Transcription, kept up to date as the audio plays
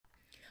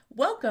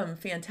Welcome,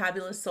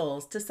 fantabulous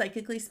souls, to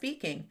Psychically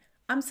Speaking.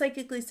 I'm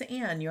Psychic Lisa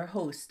Ann, your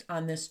host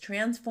on this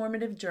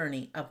transformative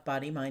journey of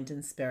body, mind,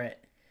 and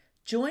spirit.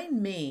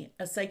 Join me,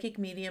 a psychic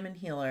medium and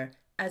healer,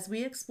 as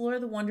we explore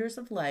the wonders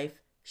of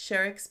life,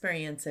 share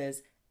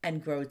experiences,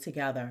 and grow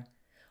together.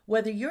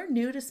 Whether you're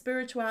new to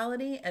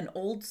spirituality, an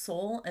old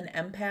soul, an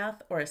empath,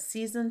 or a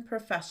seasoned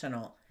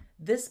professional,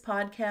 this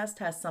podcast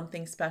has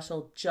something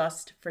special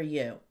just for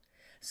you.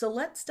 So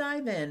let's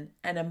dive in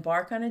and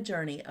embark on a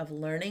journey of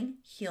learning,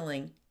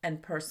 healing,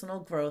 and personal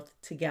growth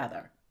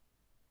together.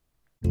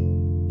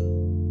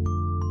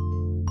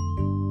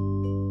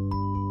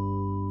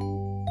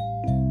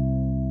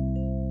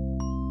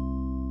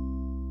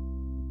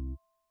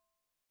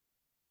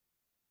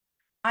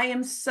 I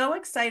am so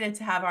excited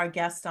to have our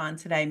guest on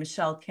today,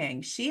 Michelle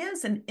King. She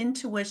is an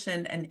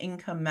intuition and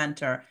income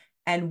mentor,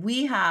 and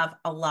we have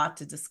a lot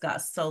to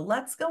discuss. So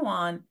let's go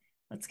on.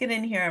 Let's get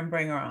in here and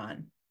bring her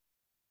on.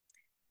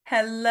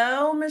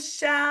 Hello,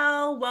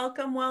 Michelle.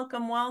 Welcome,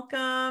 welcome,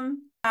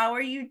 welcome. How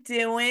are you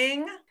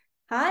doing?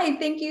 Hi,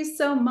 thank you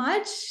so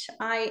much.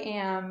 I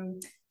am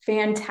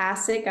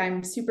fantastic.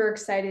 I'm super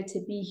excited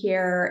to be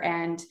here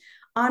and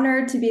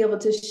honored to be able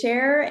to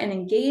share and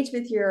engage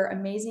with your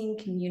amazing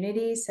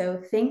community.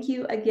 So, thank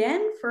you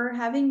again for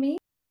having me.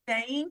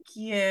 Thank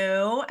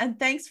you. And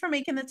thanks for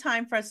making the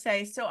time for us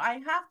today. So I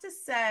have to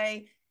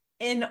say,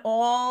 in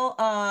all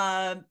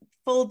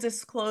full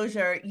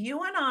disclosure,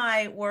 you and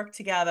I worked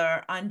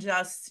together on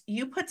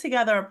you put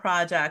together a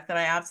project that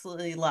I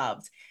absolutely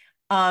loved.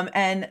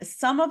 And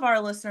some of our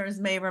listeners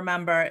may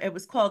remember it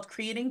was called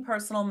Creating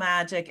Personal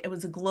Magic. It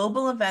was a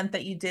global event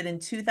that you did in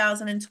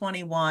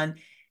 2021.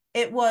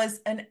 It was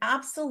an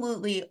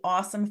absolutely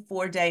awesome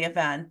 4-day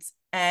event.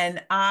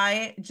 And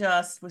I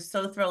just was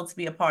so thrilled to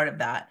be a part of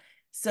that.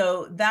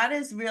 So that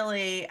is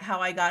really how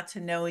I got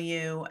to know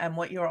you and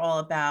what you're all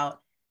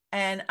about.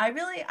 And I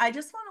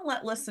just want to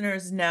let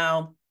listeners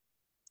know.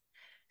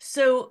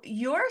 So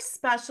your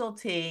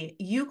specialty,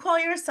 you call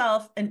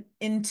yourself an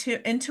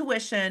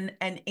intuition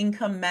and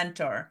income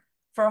mentor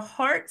for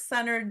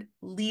heart-centered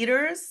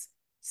leaders,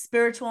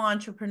 spiritual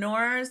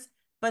entrepreneurs,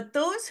 but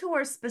those who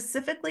are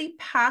specifically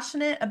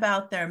passionate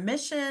about their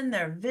mission,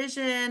 their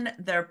vision,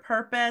 their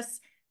purpose.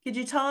 Could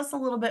you tell us a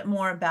little bit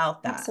more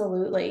about that?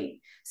 Absolutely.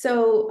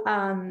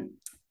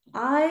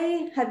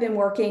 I have been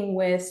working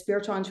with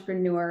spiritual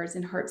entrepreneurs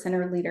and heart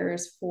centered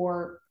leaders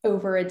for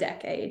over a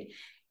decade.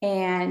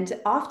 And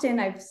often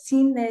I've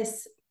seen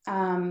this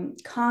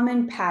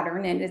common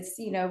pattern, and it's,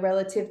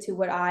 relative to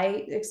what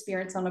I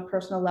experience on a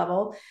personal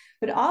level,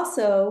 but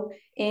also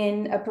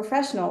in a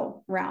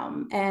professional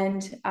realm.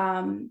 And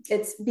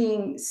it's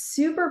being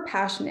super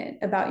passionate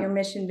about your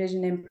mission,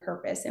 vision, and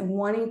purpose and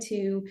wanting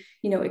to,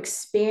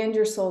 expand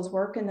your soul's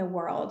work in the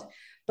world,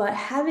 but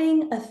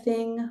having a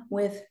thing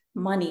with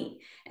money.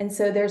 And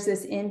so there's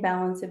this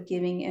imbalance of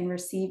giving and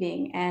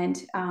receiving, and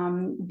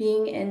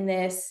being in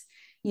this,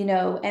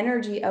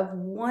 energy of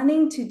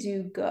wanting to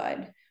do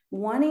good,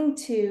 wanting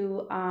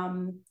to,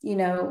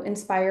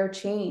 inspire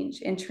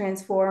change and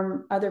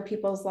transform other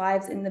people's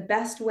lives in the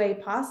best way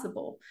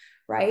possible,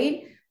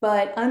 right?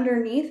 But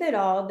underneath it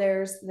all,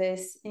 there's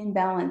this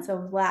imbalance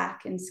of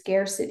lack and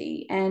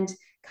scarcity, and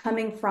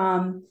coming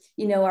from,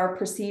 our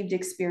perceived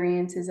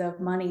experiences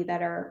of money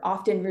that are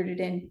often rooted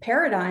in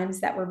paradigms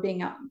that we're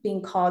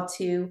being called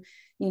to,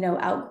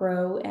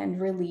 outgrow and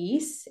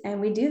release.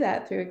 And we do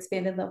that through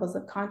expanded levels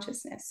of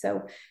consciousness.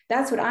 So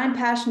that's what I'm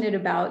passionate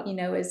about,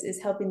 is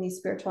helping these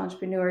spiritual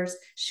entrepreneurs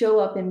show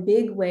up in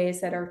big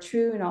ways that are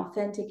true and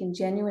authentic and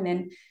genuine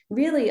and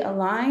really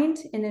aligned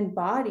and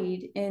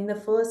embodied in the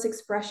fullest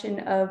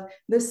expression of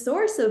the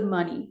source of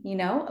money,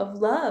 of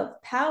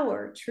love,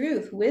 power,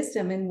 truth,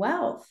 wisdom, and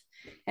wealth.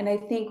 And I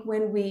think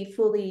when we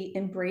fully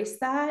embrace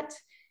that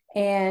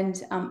and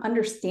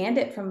understand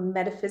it from a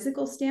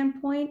metaphysical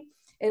standpoint,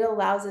 it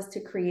allows us to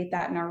create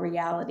that in our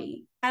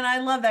reality. And I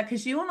love that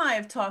because you and I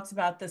have talked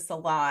about this a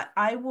lot.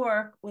 I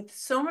work with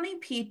so many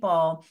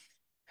people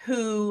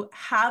who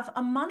have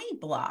a money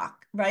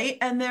block, right?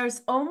 And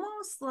there's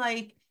almost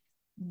like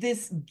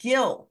this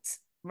guilt,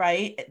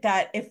 right?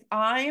 That if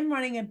I'm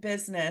running a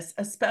business,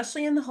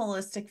 especially in the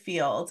holistic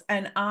field,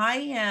 and I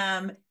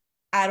am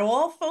at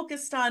all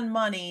focused on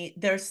money,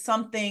 there's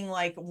something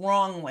like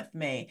wrong with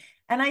me.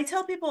 And I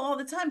tell people all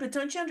the time, but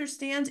don't you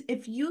understand?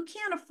 If you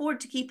can't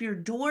afford to keep your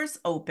doors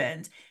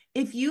opened,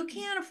 if you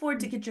can't afford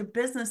to get your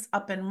business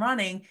up and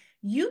running,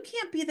 you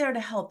can't be there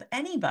to help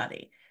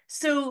anybody.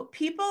 So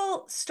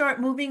people start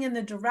moving in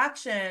the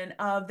direction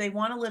of they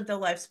want to live their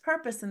life's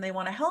purpose and they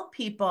want to help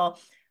people.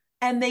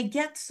 And they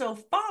get so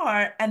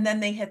far and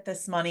then they hit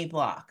this money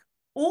block.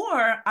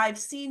 Or I've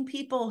seen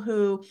people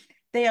who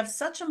they have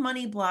such a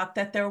money block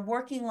that they're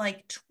working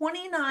like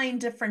 29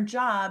 different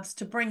jobs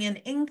to bring in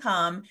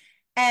income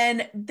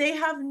and they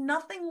have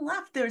nothing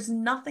left. There's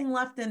nothing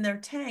left in their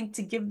tank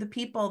to give the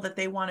people that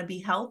they want to be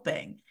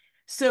helping.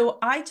 So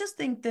I just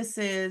think this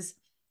is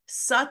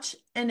such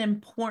an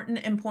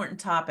important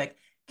topic.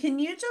 Can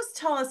you just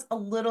tell us a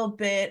little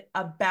bit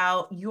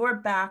about your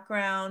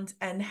background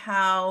and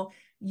how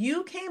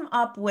you came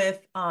up with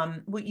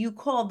what you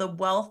call the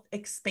wealth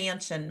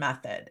expansion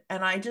method.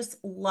 And I just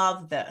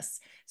love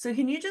this. So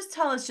can you just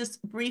tell us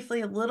just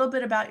briefly a little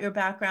bit about your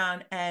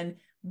background and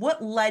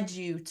what led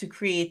you to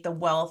create the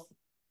wealth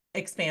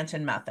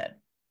expansion method?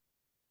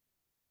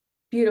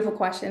 Beautiful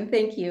question.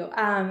 Thank you.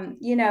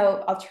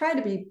 I'll try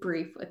to be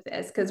brief with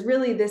this because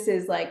really this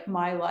is like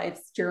my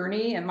life's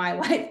journey and my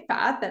life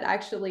path that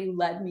actually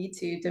led me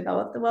to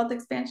develop the wealth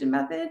expansion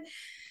method.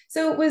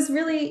 So it was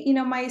really,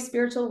 my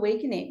spiritual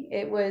awakening.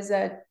 It was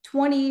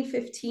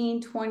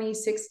 2015,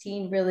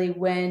 2016, really,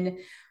 when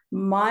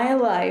my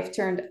life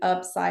turned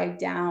upside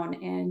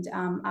down. And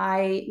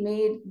I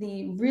made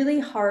the really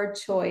hard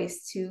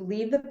choice to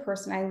leave the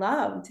person I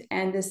loved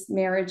and this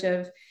marriage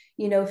of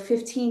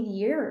 15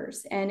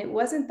 years. And it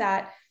wasn't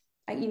that,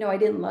 I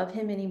didn't love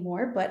him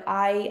anymore, but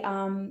I,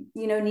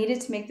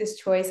 needed to make this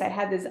choice. I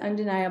had this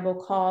undeniable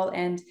call.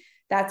 And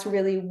that's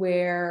really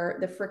where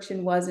the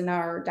friction was in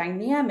our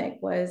dynamic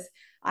was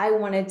I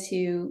wanted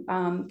to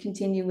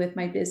continue with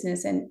my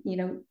business. And,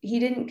 he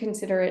didn't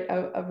consider it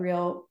a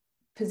real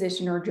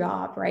position or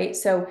job, right?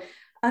 So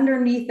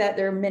underneath that,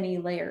 there are many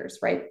layers,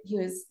 right? He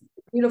was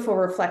a beautiful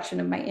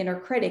reflection of my inner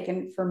critic.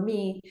 And for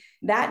me,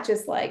 that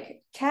just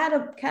like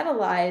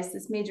catalyzed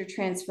this major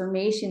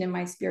transformation in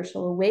my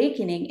spiritual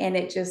awakening. And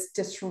it just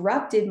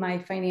disrupted my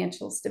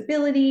financial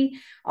stability.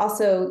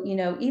 Also,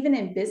 even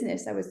in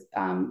business, I was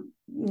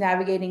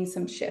navigating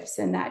some shifts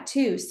in that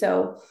too.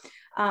 So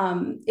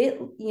it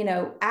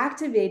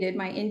activated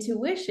my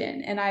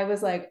intuition, and I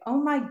was like,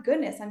 oh my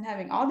goodness, I'm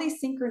having all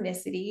these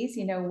synchronicities,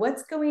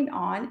 what's going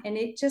on? And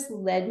it just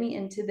led me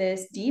into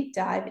this deep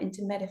dive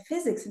into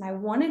metaphysics, and I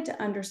wanted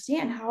to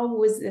understand, how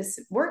was this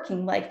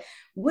working? Like,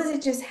 was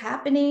it just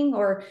happening,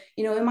 or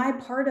am I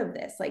part of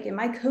this? Like, am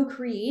I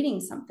co-creating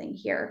something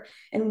here?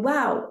 And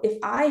wow, if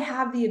I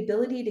have the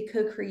ability to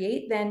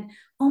co-create, then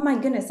oh my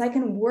goodness, I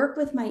can work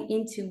with my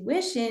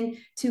intuition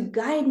to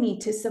guide me,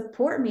 to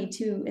support me,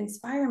 to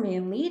inspire me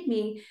and lead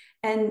me.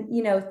 And,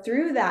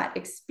 through that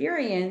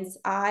experience,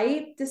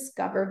 I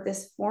discovered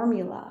this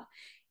formula.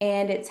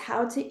 And it's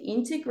how to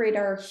integrate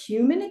our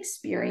human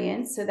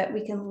experience so that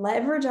we can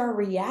leverage our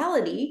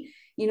reality,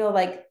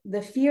 like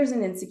the fears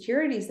and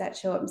insecurities that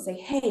show up, and say,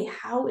 hey,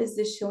 how is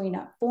this showing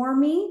up for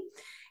me?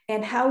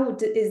 And how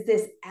is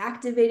this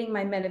activating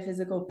my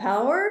metaphysical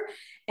power?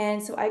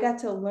 And so I got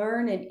to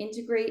learn and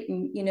integrate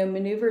and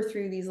maneuver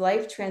through these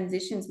life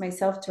transitions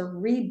myself to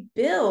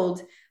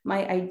rebuild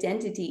my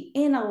identity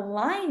in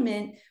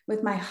alignment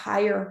with my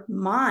higher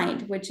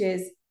mind, which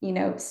is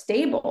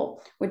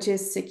stable, which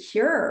is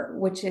secure,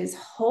 which is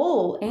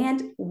whole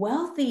and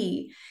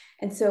wealthy.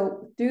 And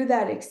so through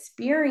that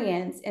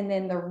experience and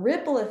then the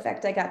ripple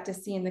effect I got to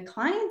see in the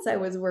clients I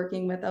was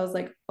working with, I was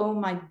like, oh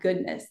my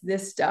goodness,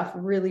 this stuff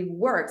really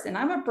works. And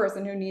I'm a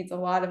person who needs a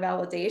lot of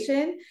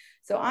validation.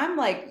 So I'm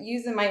like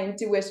using my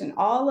intuition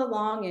all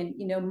along in,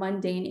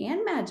 mundane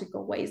and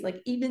magical ways,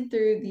 like even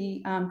through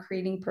the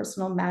Creating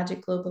Personal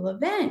Magic Global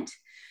event.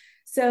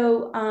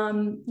 So,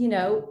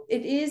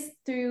 it is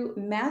through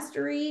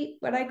mastery,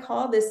 what I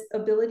call this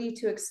ability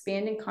to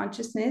expand in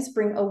consciousness,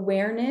 bring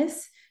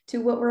awareness to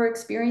what we're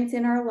experiencing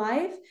in our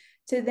life,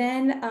 to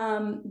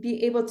then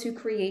be able to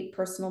create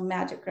personal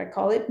magic. I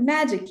call it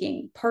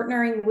magicking,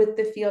 partnering with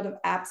the field of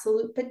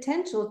absolute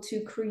potential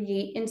to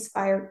create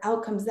inspired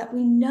outcomes that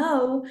we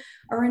know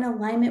are in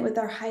alignment with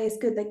our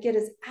highest good, that get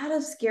us out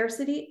of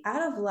scarcity,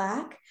 out of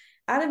lack,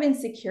 out of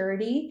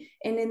insecurity,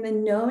 and in the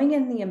knowing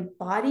and the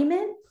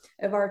embodiment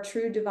of our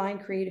true divine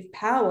creative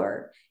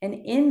power. And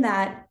in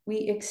that, we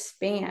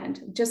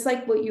expand, just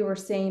like what you were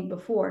saying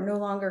before, no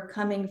longer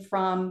coming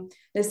from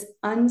this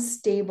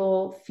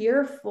unstable,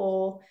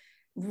 fearful,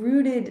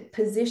 rooted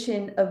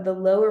position of the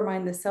lower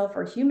mind, the self,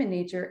 or human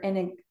nature,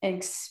 and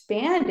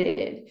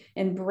expanded,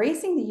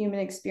 embracing the human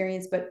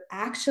experience, but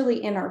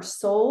actually in our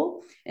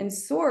soul and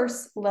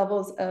source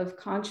levels of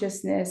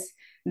consciousness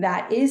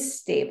that is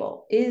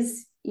stable,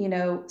 is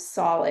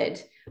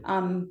solid.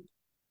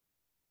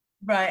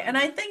 Right. And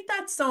I think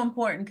that's so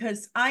important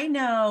because I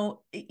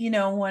know,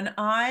 when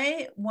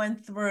I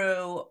went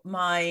through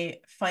my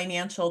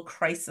financial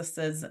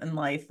crises in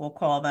life, we'll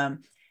call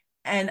them,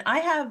 and I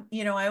have,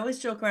 I always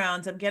joke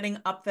around, I'm getting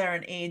up there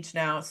in age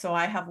now, so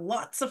I have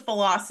lots of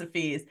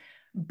philosophies.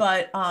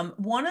 But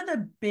one of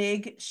the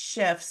big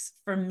shifts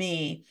for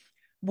me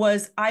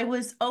was I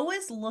was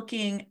always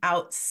looking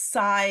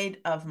outside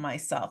of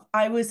myself.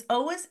 I was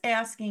always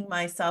asking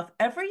myself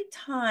every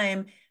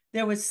time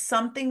there was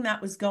something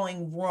that was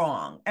going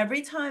wrong,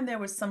 every time there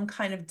was some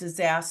kind of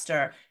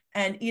disaster.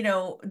 And,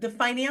 the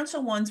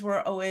financial ones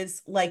were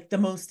always like the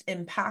most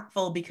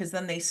impactful because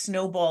then they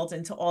snowballed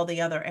into all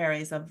the other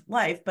areas of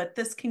life. But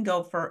this can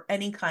go for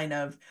any kind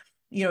of,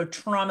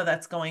 trauma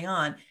that's going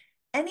on.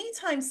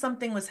 Anytime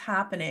something was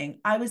happening,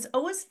 I was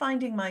always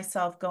finding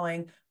myself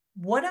going,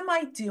 what am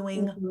I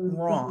doing Mhm,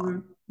 wrong?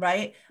 mhm.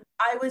 Right?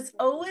 I was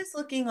always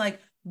looking like,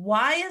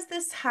 why is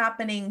this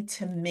happening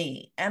to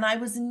me? And I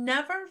was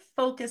never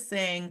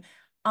focusing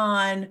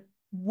on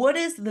what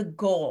is the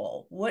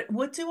goal?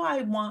 What do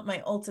I want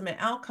my ultimate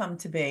outcome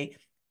to be?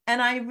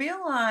 And I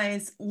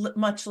realized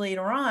much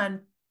later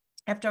on,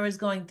 after I was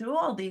going through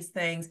all these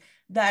things,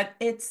 that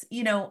it's,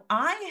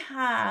 I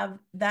have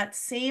that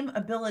same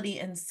ability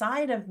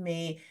inside of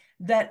me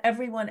that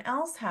everyone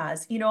else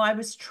has. I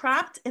was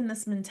trapped in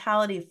this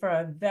mentality for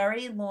a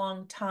very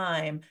long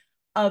time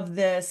of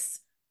this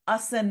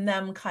us and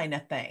them kind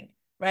of thing,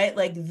 right?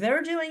 Like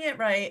they're doing it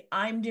right,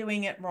 I'm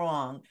doing it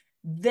wrong.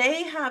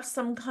 They have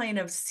some kind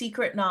of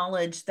secret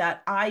knowledge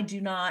that I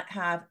do not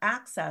have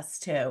access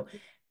to.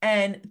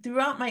 And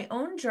throughout my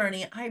own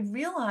journey, I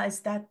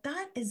realized that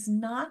that is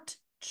not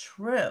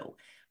true.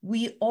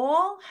 We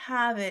all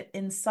have it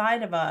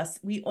inside of us.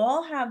 We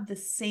all have the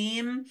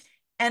same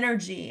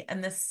energy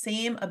and the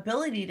same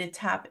ability to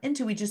tap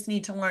into. We just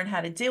need to learn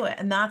how to do it.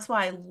 And that's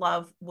why I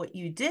love what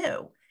you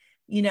do,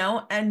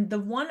 And the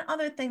one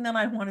other thing that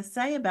I want to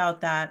say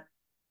about that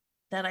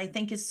I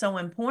think is so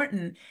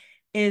important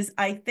is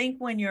I think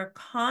when you're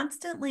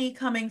constantly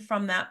coming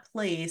from that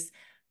place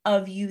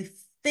of you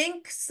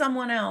think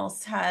someone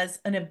else has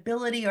an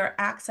ability or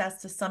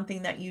access to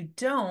something that you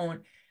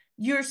don't,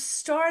 you're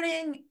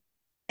starting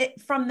it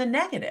from the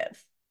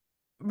negative,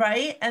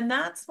 right? And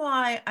that's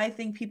why I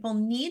think people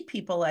need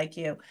people like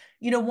you.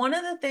 One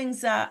of the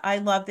things that I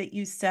love that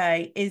you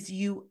say is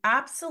you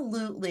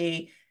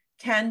absolutely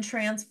can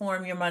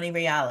transform your money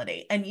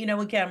reality. And,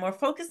 again, we're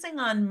focusing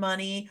on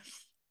money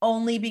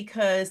only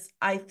because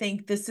I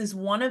think this is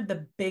one of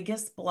the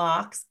biggest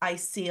blocks I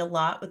see a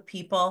lot with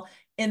people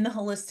in the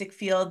holistic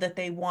field that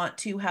they want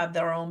to have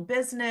their own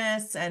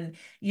business and,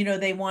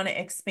 they want to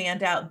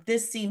expand out.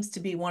 This seems to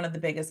be one of the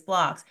biggest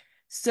blocks.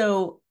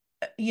 So,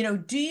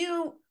 do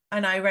you,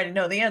 and I already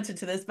know the answer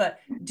to this, but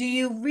do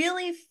you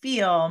really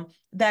feel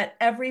that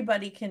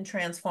everybody can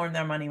transform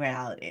their money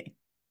reality?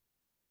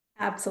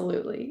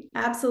 Absolutely.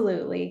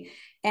 Absolutely.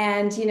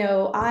 And,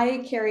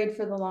 I carried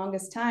for the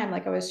longest time,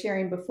 like I was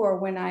sharing before,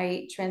 when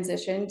I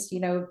transitioned,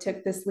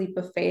 took this leap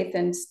of faith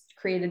and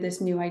created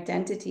this new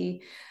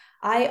identity.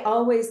 I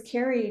always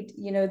carried,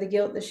 the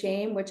guilt, the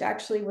shame, which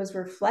actually was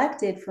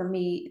reflected for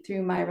me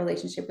through my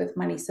relationship with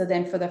money. So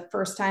then for the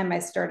first time, I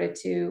started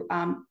to,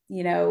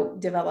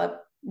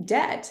 develop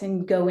debt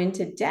and go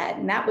into debt.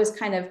 And that was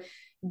kind of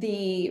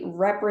the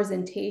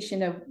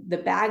representation of the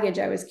baggage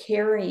I was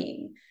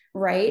carrying,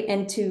 right?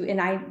 I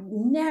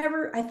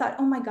thought,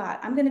 oh my God,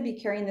 I'm going to be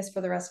carrying this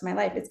for the rest of my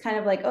life. It's kind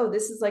of like, oh,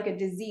 this is like a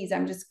disease,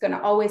 I'm just going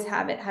to always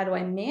have it. How do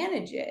I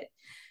manage it?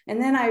 And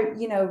then I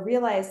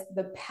realized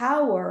the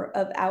power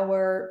of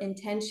our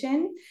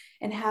intention,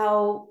 and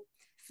how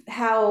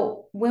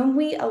when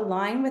we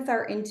align with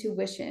our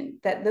intuition,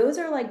 that those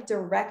are like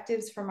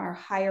directives from our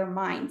higher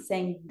mind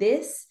saying,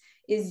 this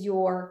is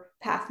your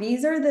path,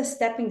 these are the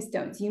stepping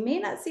stones. You may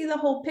not see the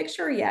whole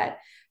picture yet,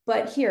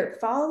 but here,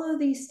 follow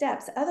these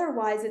steps.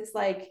 Otherwise, it's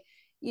like,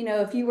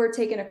 if you were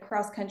taking a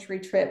cross country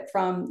trip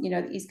from,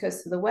 the East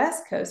Coast to the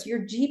West Coast, your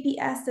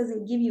GPS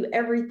doesn't give you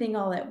everything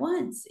all at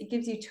once. It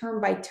gives you turn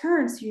by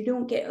turn so you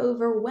don't get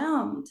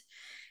overwhelmed.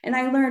 And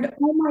I learned,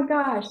 oh my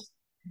gosh.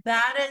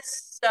 That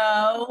is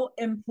so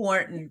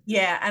important.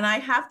 Yeah. And I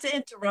have to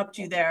interrupt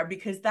you there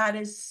because that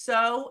is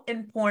so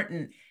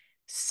important.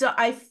 So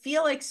I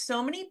feel like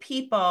so many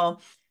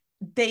people,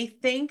 they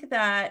think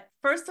that,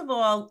 first of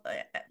all,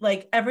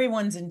 like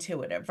everyone's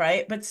intuitive,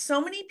 right? But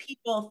so many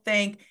people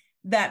think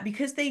that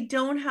because they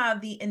don't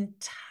have the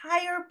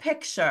entire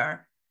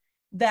picture,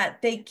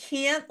 that they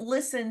can't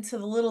listen to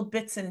the little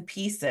bits and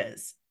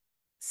pieces.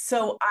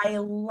 So I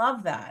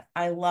love that.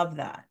 I love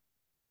that.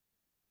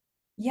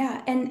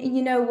 Yeah. And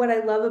what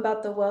I love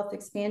about the wealth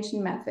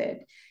expansion method,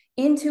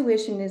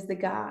 intuition is the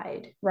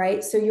guide,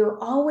 right? So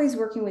you're always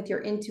working with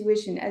your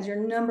intuition as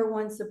your number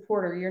one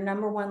supporter, your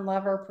number one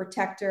lover,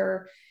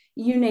 protector,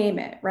 you name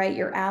it, right?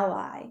 Your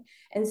ally.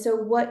 And so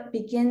what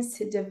begins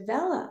to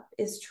develop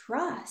is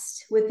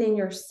trust within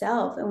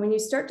yourself. And when you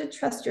start to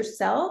trust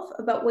yourself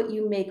about what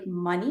you make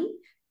money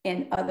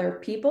and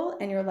other people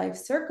and your life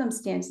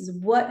circumstances,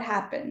 what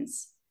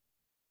happens?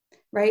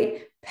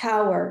 Right?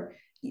 Power,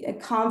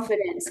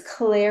 confidence,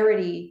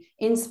 clarity,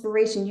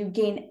 inspiration. You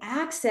gain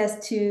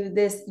access to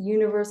this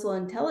universal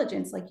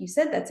intelligence, like you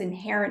said, that's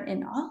inherent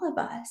in all of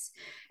us.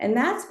 And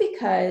that's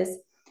because,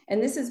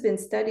 and this has been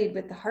studied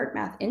with the Heart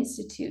Math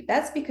Institute,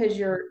 that's because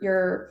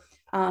you're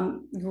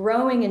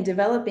growing and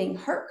developing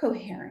heart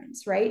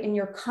coherence, right? And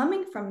you're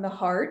coming from the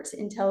heart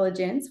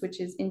intelligence, which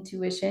is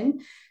intuition,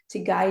 to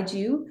guide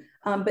you.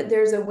 But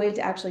there's a way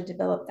to actually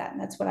develop that.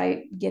 And that's what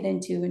I get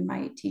into in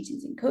my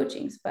teachings and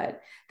coachings.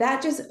 But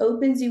that just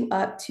opens you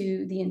up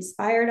to the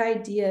inspired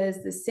ideas,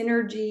 the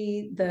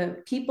synergy,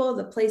 the people,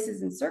 the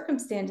places, and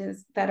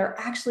circumstances that are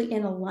actually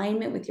in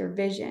alignment with your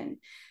vision.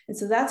 And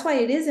so that's why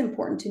it is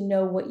important to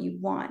know what you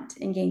want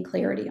and gain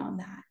clarity on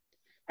that.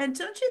 And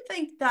don't you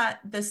think that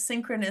the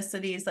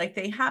synchronicities, like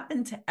they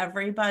happen to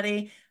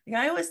everybody?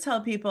 Like I always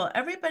tell people,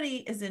 everybody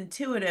is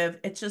intuitive.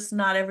 It's just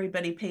not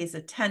everybody pays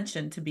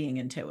attention to being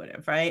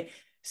intuitive, right?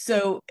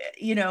 So,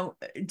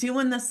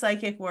 doing the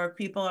psychic work,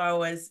 people are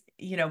always,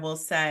 will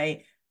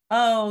say,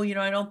 oh,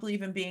 I don't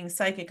believe in being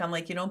psychic. I'm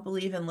like, you don't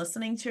believe in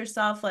listening to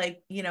yourself,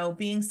 like,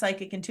 being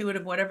psychic,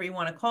 intuitive, whatever you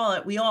want to call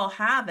it. We all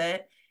have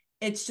it.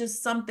 It's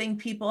just something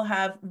people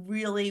have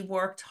really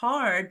worked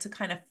hard to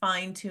kind of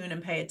fine tune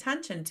and pay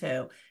attention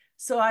to.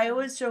 So I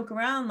always joke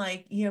around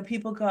like,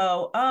 people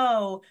go,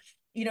 oh,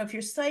 if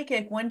you're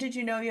psychic, when did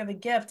you know you have a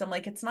gift? I'm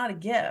like, it's not a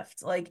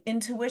gift. Like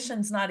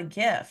intuition's not a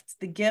gift.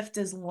 The gift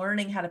is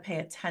learning how to pay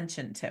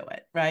attention to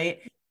it, right?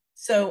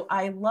 So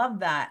I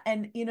love that.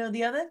 And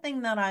the other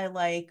thing that I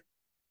like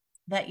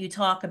that you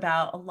talk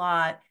about a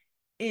lot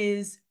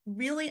is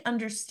really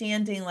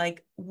understanding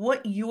like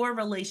what your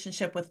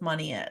relationship with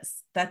money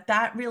is,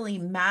 that really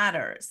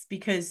matters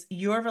because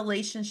your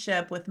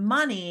relationship with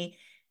money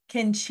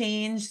can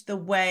change the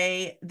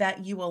way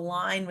that you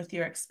align with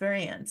your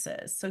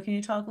experiences. So can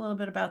you talk a little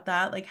bit about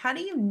that? Like, how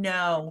do you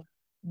know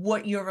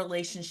what your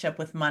relationship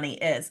with money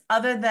is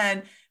other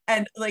than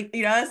and like,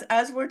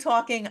 as we're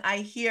talking, I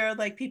hear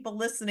like people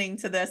listening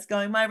to this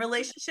going, my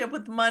relationship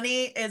with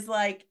money is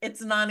like,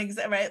 it's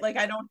non-existent, right? Like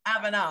I don't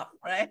have enough,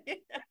 right?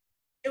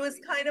 It was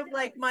kind of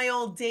like my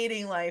old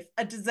dating life,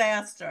 a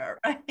disaster,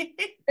 right?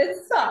 It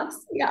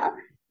sucks. Yeah.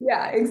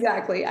 Yeah,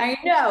 exactly. I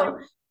know.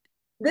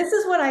 This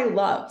is what I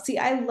love. See,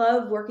 I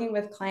love working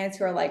with clients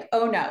who are like,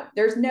 oh no,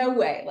 there's no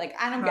way. Like,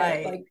 I don't get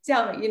it. Right. Like,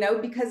 tell me,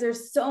 because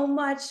there's so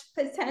much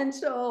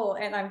potential.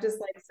 And I'm just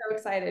like so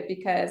excited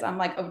because I'm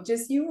like, oh,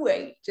 just you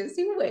wait.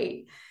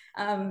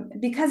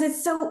 Because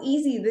it's so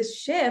easy. This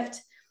shift,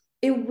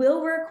 it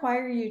will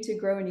require you to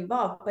grow and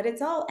evolve, but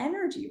it's all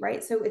energy,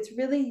 right? So it's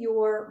really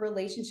your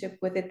relationship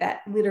with it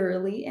that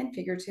literally and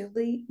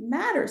figuratively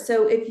matters.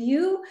 So if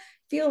you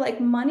feel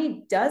like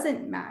money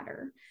doesn't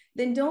matter,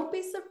 then don't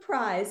be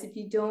surprised if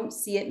you don't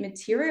see it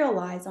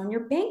materialize on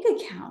your bank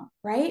account,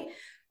 right?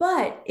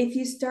 But if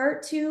you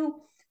start to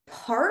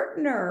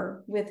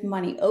partner with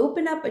money,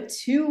 open up a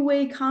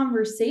two-way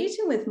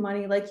conversation with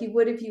money like you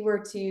would if you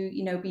were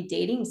to, be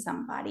dating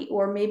somebody,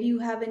 or maybe you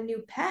have a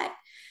new pet.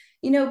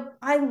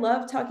 I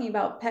love talking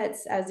about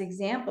pets as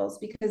examples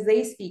because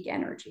they speak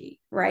energy,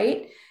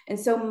 right? And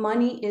so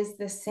money is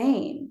the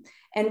same.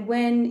 And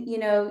when,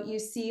 you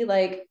see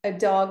like a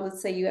dog,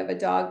 let's say you have a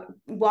dog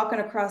walking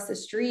across the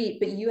street,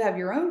 but you have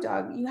your own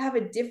dog, you have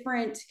a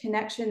different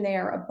connection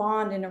there, a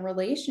bond and a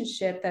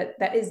relationship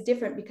that is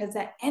different because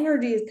that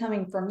energy is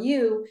coming from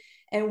you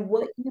and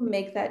what you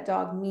make that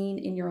dog mean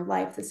in your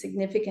life, the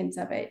significance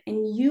of it.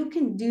 And you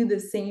can do the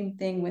same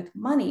thing with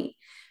money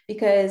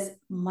because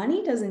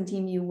money doesn't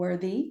deem you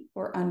worthy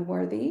or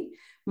unworthy.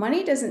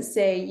 Money doesn't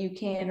say you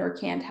can or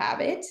can't have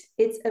it.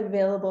 It's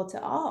available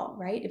to all,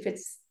 right? If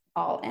it's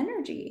all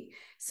energy.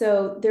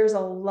 So there's a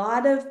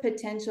lot of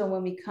potential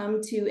when we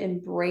come to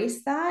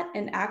embrace that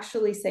and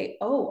actually say,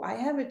 oh, I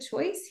have a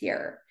choice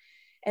here.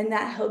 And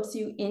that helps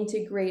you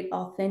integrate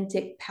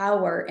authentic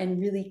power and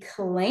really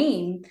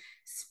claim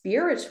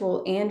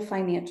spiritual and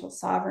financial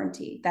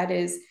sovereignty. That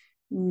is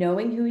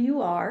knowing who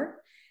you are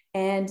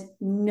and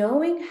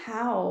knowing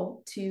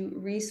how to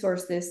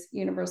resource this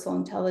universal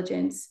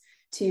intelligence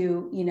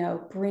to,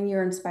 bring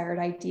your inspired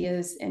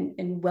ideas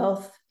and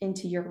wealth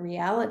into your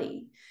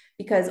reality.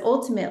 Because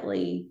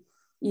ultimately,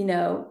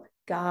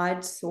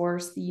 God,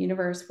 source, the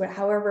universe,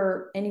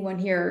 however anyone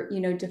here,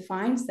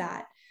 defines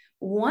that,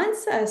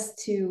 wants us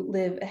to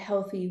live a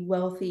healthy,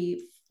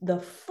 wealthy, the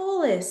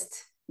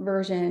fullest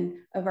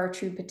version of our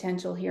true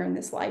potential here in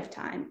this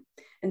lifetime.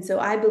 And so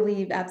I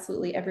believe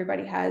absolutely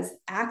everybody has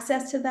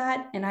access to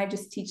that. And I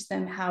just teach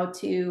them how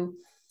to,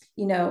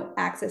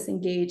 access,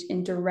 engage,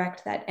 and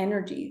direct that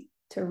energy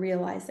to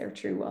realize their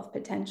true wealth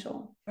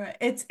potential. Right.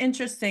 It's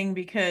interesting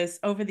because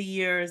over the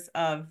years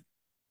of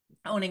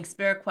owning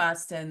Spirit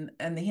Quest and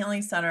the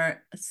Healing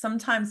Center,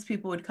 sometimes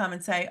people would come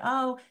and say,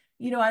 "Oh,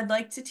 I'd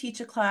like to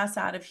teach a class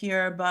out of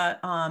here, but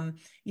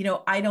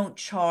I don't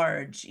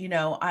charge.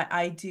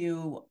 I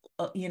do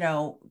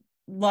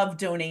love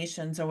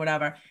donations or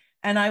whatever."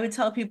 And I would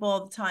tell people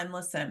all the time,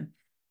 "Listen,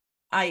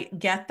 I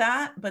get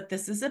that, but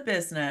this is a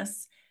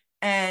business."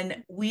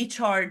 And we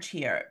charge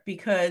here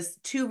because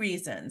two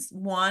reasons.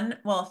 One,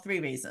 well, three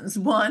reasons.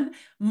 One,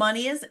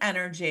 money is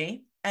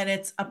energy and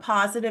it's a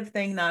positive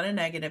thing, not a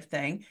negative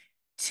thing.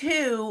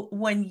 Two,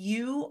 when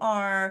you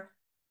are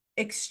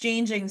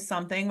exchanging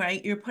something,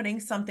 right? You're putting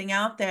something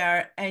out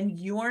there and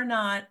you're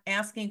not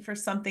asking for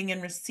something in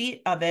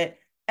receipt of it.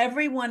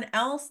 Everyone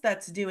else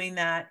that's doing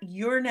that,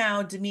 you're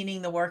now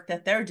demeaning the work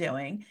that they're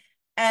doing.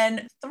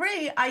 And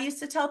three, I used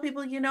to tell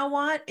people, you know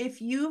what?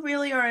 If you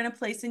really are in a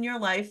place in your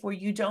life where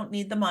you don't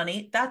need the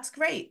money, that's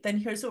great. Then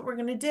here's what we're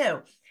going to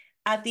do.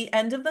 At the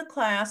end of the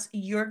class,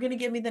 you're going to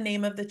give me the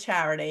name of the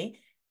charity.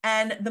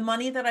 And the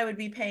money that I would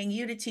be paying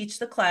you to teach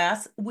the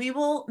class, we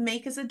will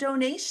make as a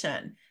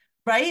donation,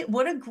 right?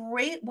 What a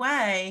great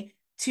way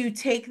to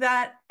take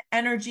that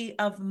energy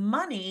of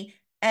money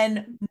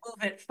and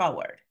move it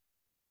forward,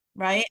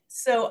 right?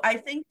 So I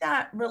think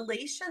that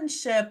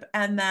relationship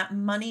and that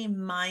money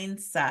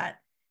mindset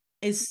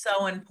is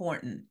so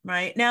important,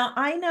 right? Now,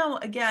 I know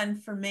again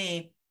for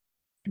me,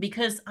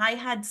 because I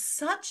had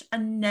such a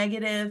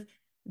negative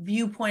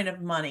viewpoint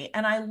of money.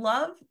 And I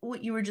love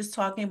what you were just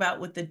talking about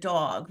with the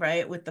dog,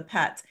 right? With the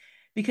pets,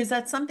 because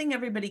that's something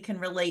everybody can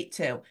relate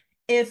to.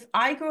 If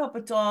I grew up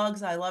with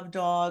dogs, I love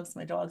dogs.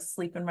 My dog's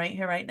sleeping right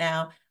here, right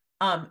now.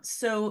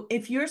 So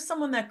if you're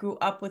someone that grew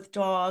up with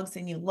dogs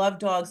and you love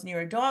dogs and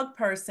you're a dog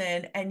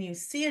person and you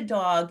see a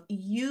dog,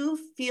 you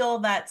feel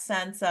that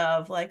sense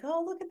of like,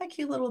 oh, look at that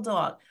cute little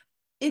dog.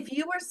 If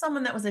you were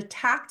someone that was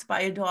attacked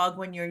by a dog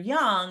when you're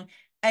young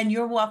and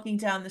you're walking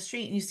down the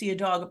street and you see a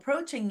dog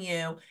approaching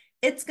you,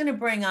 it's going to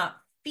bring up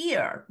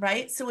fear,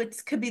 right? So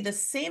it could be the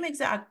same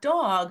exact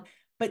dog,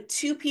 but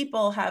two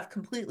people have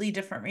completely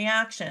different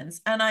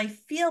reactions. And I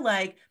feel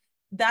like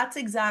that's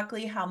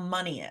exactly how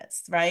money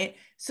is, right?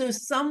 So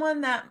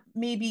someone that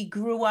maybe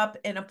grew up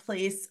in a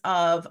place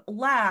of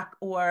lack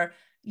or,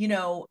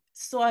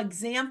 saw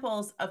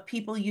examples of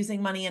people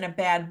using money in a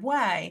bad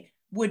way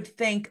would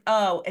think,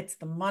 oh, it's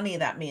the money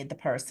that made the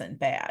person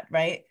bad,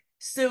 right?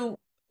 So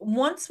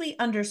once we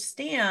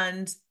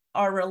understand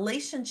our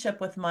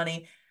relationship with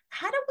money,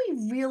 how do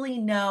we really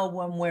know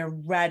when we're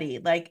ready?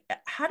 Like,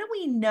 how do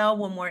we know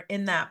when we're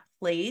in that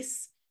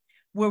place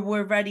where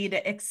we're ready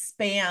to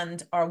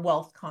expand our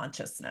wealth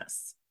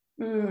consciousness?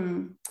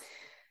 Mm.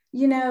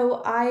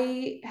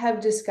 I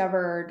have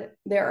discovered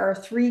there are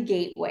three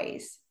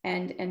gateways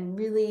and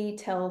really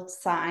tell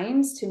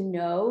signs to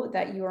know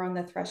that you are on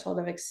the threshold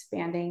of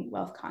expanding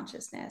wealth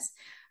consciousness.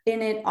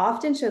 And it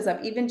often shows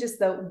up, even just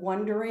the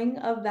wondering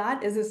of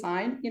that is a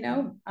sign.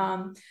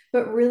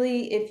 But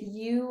really, if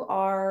you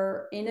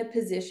are in a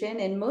position,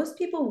 and most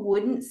people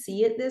wouldn't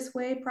see it this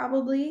way,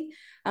 probably,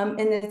 and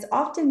it's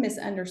often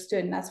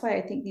misunderstood. And that's why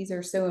I think these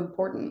are so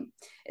important,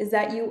 is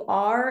that you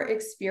are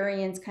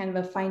experiencing kind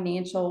of a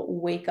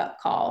financial wake up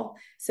call.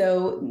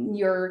 So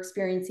you're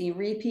experiencing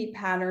repeat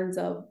patterns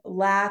of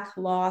lack,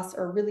 loss,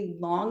 or really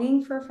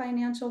longing for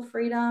financial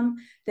freedom.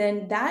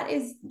 Then that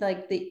is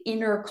like the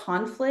inner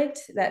conflict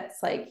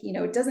that's like,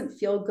 it doesn't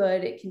feel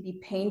good. It can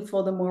be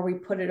painful the more we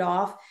put it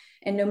off.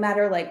 And no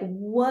matter like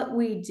what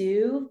we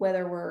do,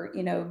 whether we're,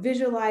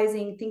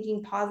 visualizing,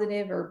 thinking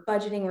positive, or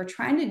budgeting, we're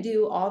trying to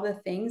do all the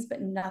things,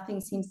 but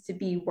nothing seems to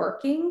be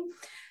working.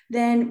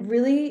 Then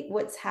really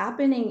what's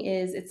happening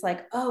is it's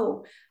like,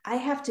 oh, I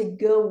have to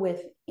go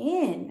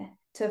within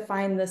to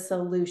find the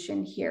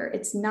solution here.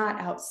 It's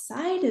not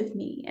outside of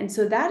me. And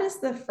so that is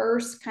the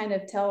first kind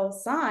of tell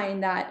sign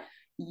that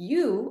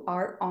you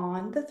are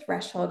on the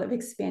threshold of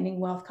expanding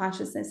wealth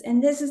consciousness.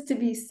 And this is to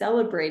be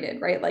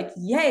celebrated, right? Like,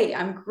 yay,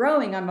 I'm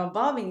growing, I'm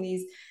evolving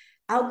these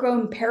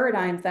outgrown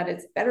paradigms that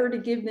it's better to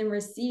give than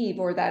receive,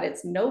 or that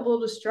it's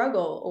noble to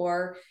struggle,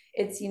 or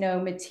it's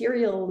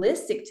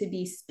materialistic to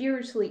be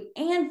spiritually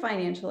and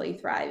financially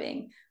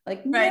thriving.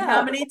 Like, Right. How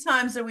no. many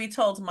times are we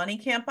told money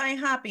can't buy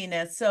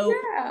happiness? So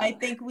I Yeah.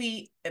 think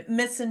we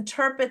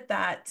misinterpret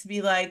that to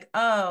be like,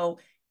 oh,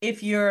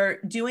 if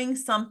you're doing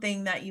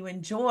something that you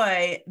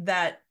enjoy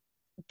that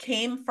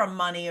came from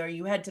money or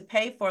you had to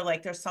pay for,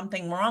 like there's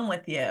something wrong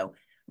with you.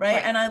 Right.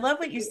 Right. And I love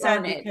what you You said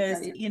earn it, because,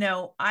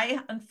 right? I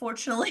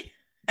unfortunately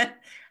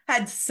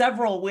had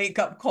several wake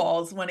up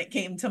calls when it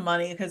came to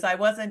money because I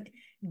wasn't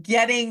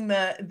getting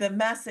the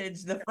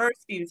message the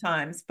first few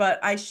times. But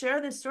I share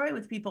this story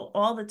with people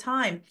all the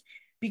time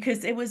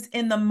because it was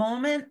in the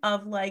moment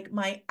of like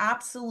my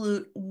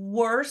absolute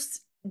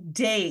worst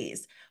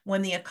days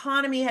when the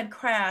economy had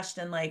crashed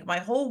and like my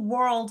whole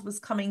world was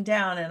coming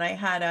down and I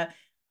had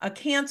a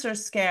cancer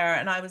scare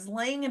and I was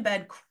laying in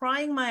bed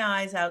crying my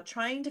eyes out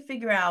trying to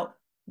figure out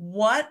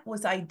what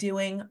was I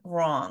doing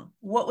wrong?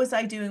 What was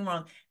I doing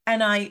wrong?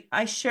 And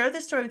I share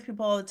this story with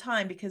people all the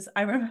time because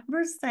I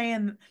remember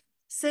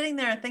sitting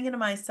there and thinking to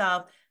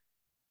myself,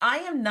 I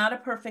am not a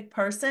perfect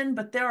person,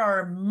 but there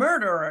are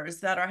murderers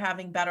that are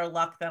having better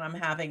luck than I'm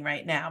having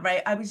right now,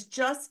 right? I was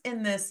just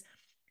in this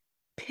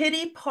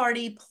pity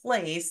party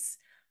place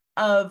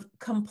of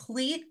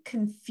complete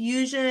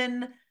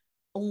confusion,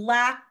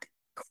 lack,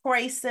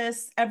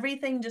 crisis,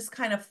 everything just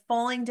kind of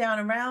falling down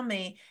around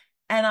me.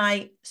 And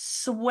I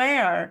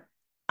swear,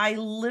 I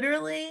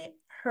literally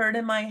heard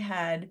in my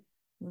head,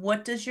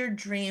 what does your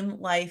dream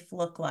life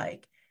look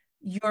like?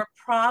 Your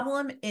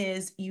problem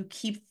is you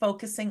keep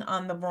focusing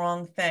on the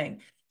wrong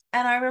thing.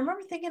 And I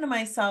remember thinking to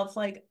myself,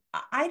 like,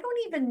 I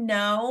don't even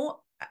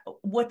know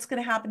what's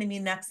going to happen to me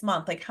next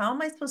month. Like, how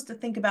am I supposed to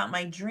think about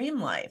my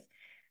dream life?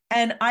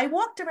 And I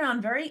walked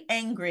around very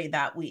angry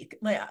that week.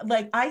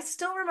 Like I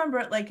still remember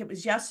it like it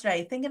was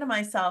yesterday, thinking to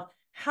myself,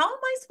 how am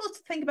I supposed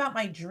to think about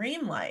my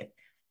dream life?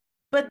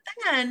 But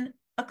then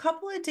a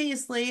couple of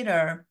days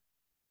later,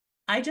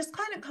 I just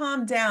kind of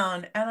calmed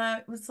down and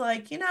I was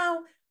like,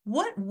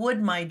 what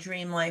would my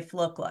dream life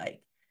look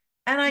like?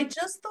 And I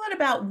just thought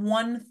about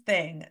one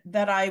thing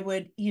that I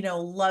would,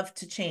 love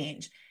to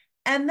change.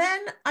 And then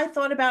I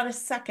thought about a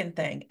second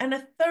thing and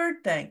a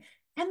third thing.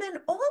 And then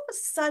all of a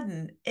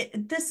sudden,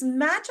 this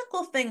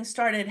magical thing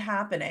started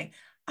happening.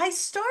 I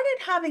started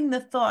having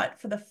the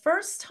thought for the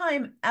first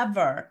time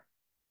ever,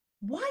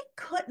 why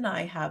couldn't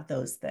I have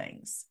those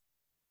things?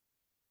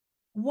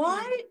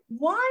 Why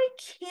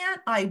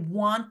can't I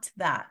want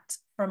that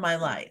for my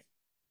life?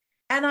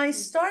 And I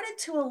started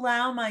to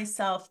allow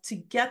myself to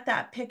get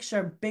that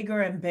picture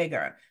bigger and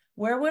bigger.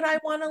 Where would I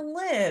want to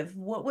live?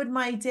 What would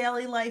my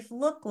daily life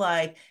look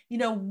like?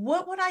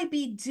 What would I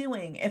be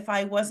doing if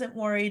I wasn't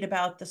worried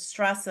about the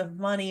stress of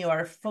money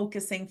or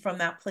focusing from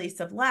that place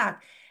of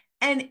lack?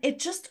 And it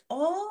just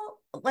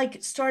all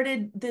like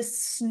started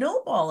this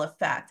snowball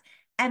effect.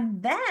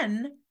 And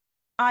then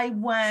I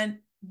went,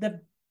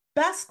 the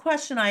best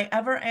question I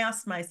ever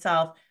asked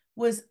myself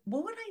was,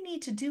 what would I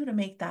need to do to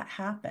make that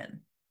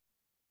happen?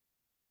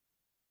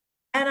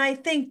 And I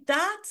think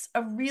that's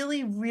a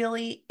really,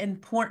 really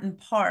important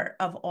part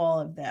of all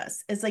of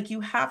this is like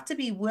you have to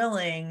be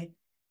willing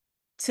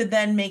to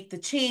then make the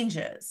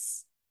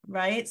changes,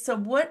 right? So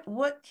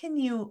what can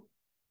you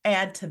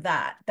add to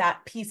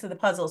that piece of the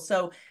puzzle?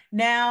 So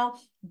now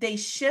they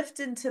shift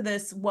into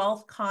this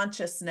wealth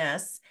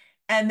consciousness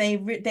and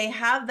they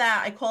have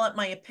that, I call it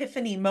my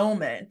epiphany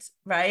moment,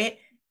 right?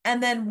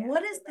 And then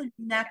what is the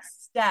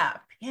next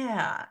step?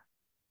 Yeah.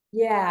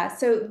 Yeah.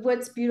 So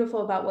what's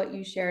beautiful about what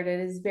you shared, it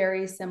is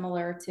very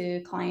similar to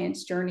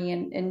clients' journey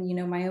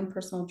and my own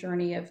personal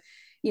journey of,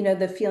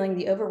 the feeling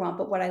the overwhelm.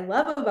 But what I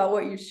love about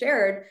what you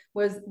shared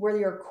were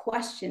your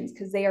questions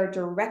because they are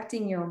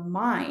directing your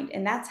mind.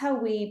 And that's how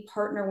we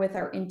partner with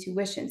our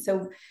intuition.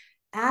 So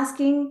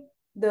asking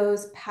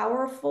those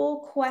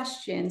powerful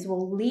questions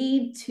will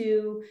lead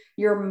to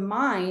your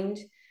mind,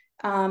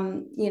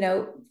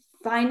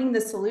 finding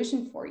the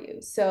solution for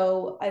you.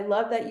 So I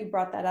love that you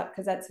brought that up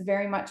because that's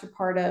very much a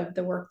part of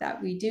the work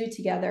that we do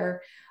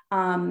together.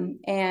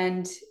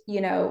 And,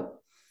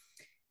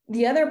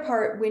 the other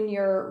part, when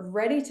you're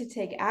ready to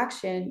take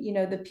action,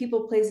 the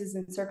people, places,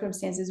 and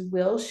circumstances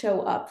will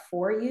show up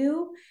for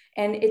you.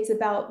 And it's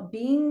about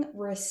being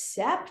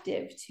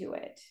receptive to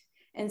it.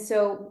 And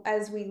so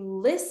as we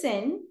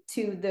listen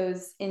to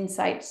those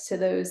insights, to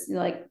those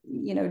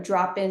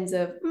drop ins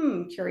of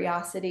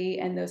curiosity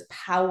and those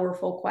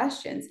powerful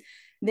questions,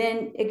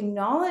 then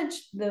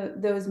acknowledge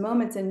those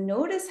moments and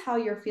notice how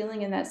you're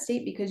feeling in that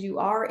state because you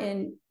are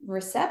in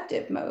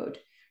receptive mode,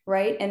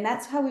 right? And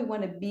that's how we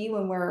want to be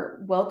when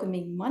we're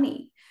welcoming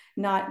money,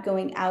 not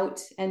going out.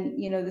 And,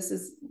 this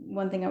is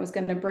one thing I was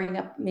going to bring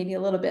up maybe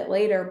a little bit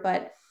later,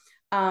 but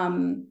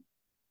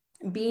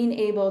being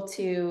able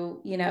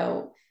to,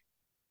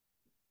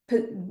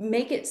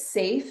 make it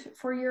safe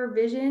for your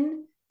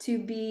vision to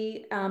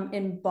be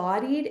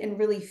embodied and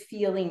really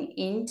feeling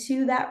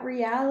into that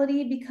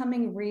reality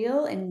becoming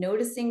real and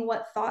noticing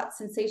what thoughts,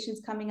 sensations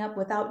coming up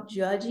without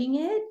judging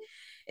it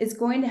is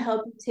going to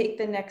help you take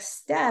the next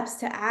steps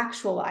to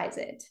actualize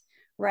it,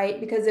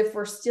 right? Because if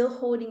we're still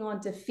holding on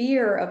to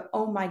fear of,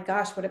 oh my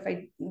gosh, what if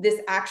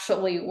this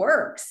actually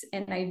works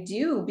and I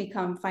do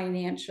become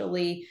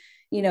financially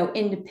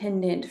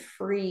independent,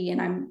 free,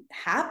 and I'm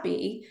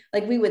happy,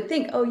 like we would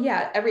think, oh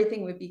yeah,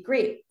 everything would be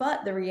great.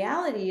 But the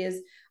reality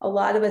is a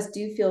lot of us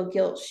do feel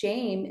guilt,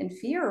 shame, and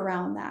fear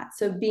around that.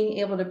 So being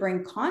able to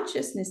bring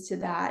consciousness to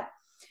that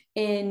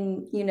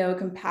in, a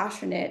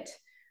compassionate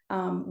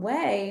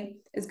way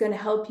is going to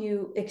help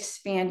you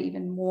expand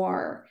even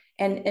more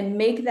and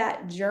make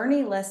that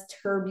journey less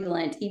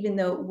turbulent, even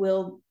though it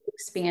will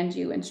expand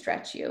you and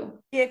stretch you.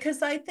 Yeah,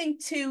 because I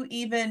think too,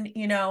 even,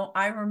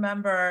 I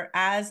remember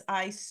as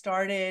I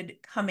started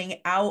coming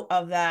out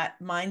of that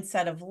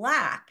mindset of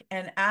lack,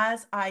 and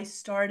as I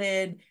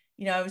started,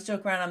 I was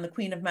joking around, I'm the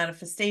queen of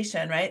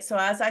manifestation, right? So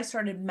as I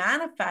started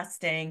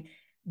manifesting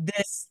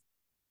this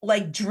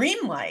like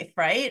dream life,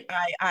 right?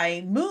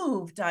 I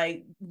moved,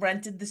 I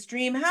rented this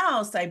dream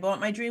house, I bought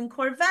my dream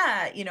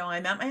Corvette, I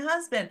met my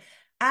husband.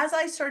 As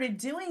I started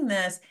doing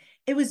this,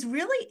 it was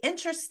really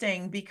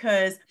interesting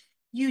because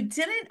you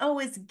didn't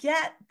always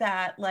get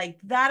that, like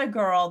that a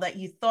girl that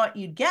you thought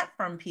you'd get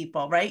from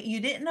people, right? You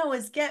didn't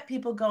always get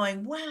people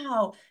going,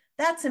 wow,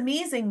 that's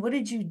amazing. What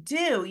did you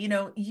do?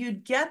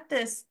 You'd get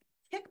this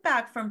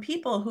kickback from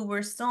people who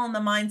were still in the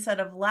mindset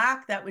of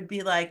lack that would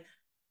be like,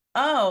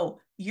 oh,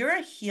 you're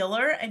a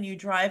healer and you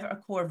drive a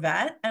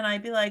Corvette. And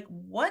I'd be like,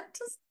 what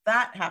does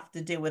that have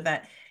to do with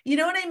it? You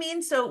know what I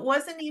mean? So it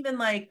wasn't even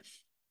like,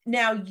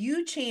 now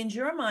you change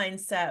your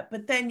mindset,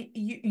 but then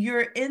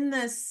you're in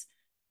this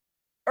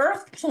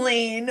earth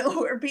plane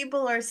where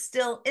people are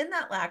still in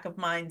that lack of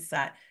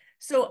mindset.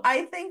 So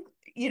I think,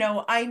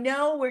 I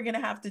know we're going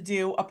to have to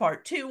do a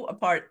part two, a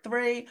part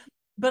three,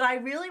 but I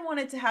really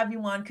wanted to have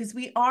you on because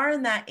we are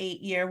in that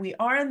 8 year, we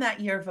are in that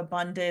year of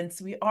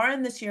abundance, we are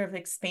in this year of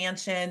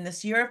expansion,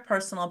 this year of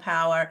personal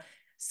power.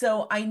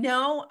 So I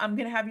know I'm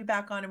going to have you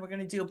back on and we're going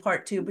to do a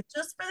part two, but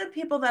just for the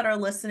people that are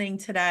listening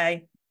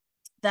today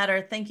that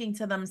are thinking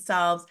to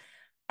themselves,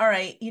 all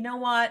right, you know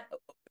what?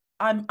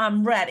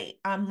 I'm ready.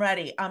 I'm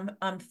ready.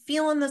 I'm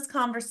feeling this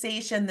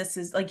conversation. This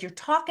is like you're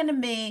talking to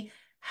me.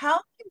 How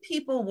can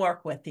people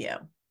work with you?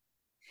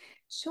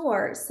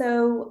 Sure.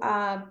 So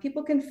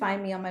people can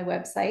find me on my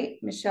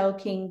website,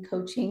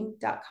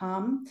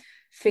 michellekingcoaching.com.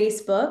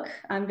 Facebook,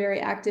 I'm very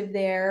active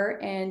there,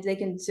 and they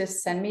can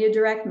just send me a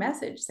direct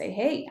message, say,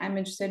 hey, I'm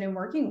interested in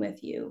working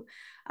with you,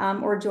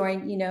 or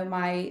join,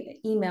 my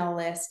email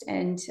list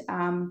and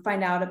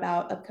find out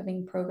about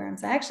upcoming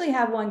programs. I actually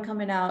have one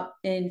coming out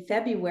in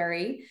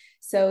February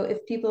So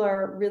if people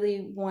are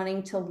really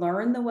wanting to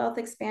learn the wealth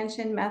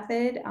expansion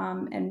method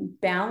and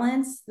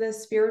balance the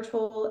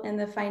spiritual and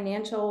the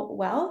financial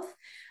wealth,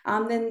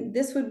 then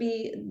this would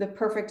be the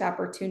perfect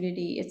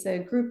opportunity. It's a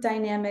group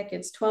dynamic,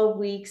 it's 12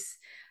 weeks.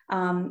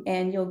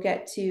 And you'll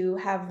get to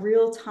have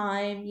real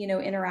time,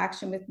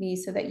 interaction with me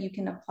so that you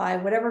can apply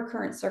whatever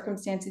current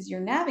circumstances you're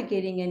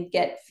navigating and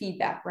get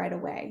feedback right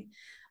away.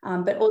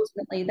 But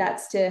ultimately,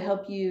 that's to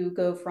help you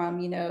go from,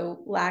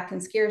 lack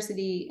and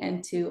scarcity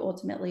and to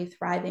ultimately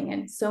thriving.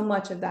 And so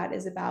much of that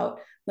is about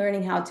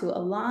learning how to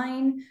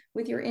align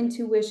with your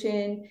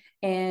intuition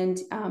and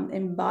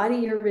embody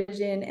your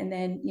vision, and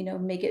then,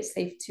 make it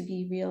safe to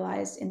be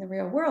realized in the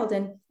real world.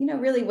 And,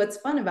 really what's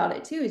fun about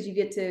it too is you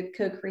get to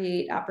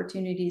co-create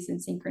opportunities and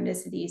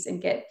synchronicities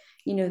and get,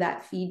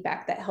 that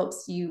feedback that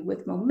helps you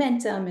with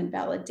momentum and I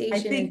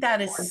validation think and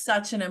that is support.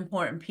 such an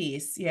important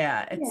piece.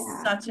 Yeah, it's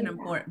Yeah, such an yeah.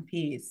 important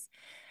piece.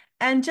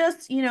 And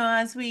just,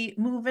 as we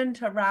move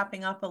into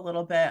wrapping up a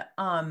little bit,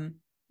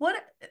 what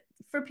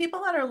for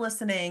people that are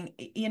listening,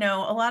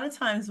 a lot of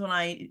times when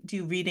I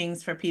do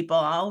readings for people,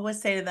 I'll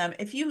always say to them,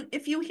 if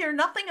you hear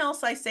nothing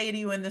else I say to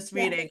you in this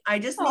Yeah. reading, I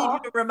just need you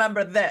Oh, to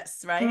remember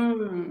this, right?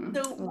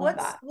 So love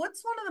what's that.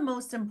 what's one of the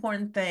most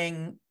important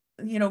thing,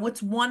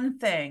 what's one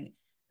thing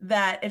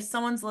that if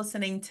someone's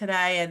listening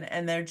today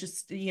and they're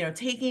just,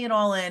 taking it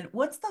all in,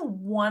 what's the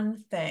one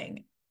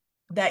thing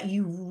that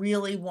you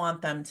really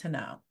want them to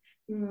know?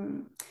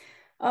 Mm.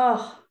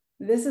 Oh,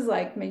 this is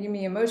like making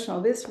me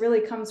emotional. This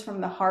really comes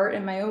from the heart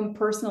and my own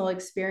personal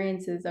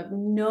experiences of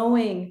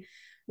knowing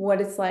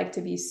what it's like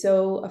to be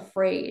so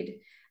afraid,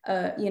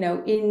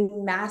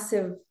 in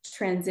massive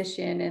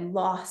transition and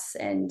loss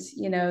and,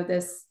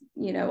 this,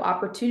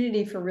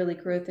 opportunity for really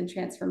growth and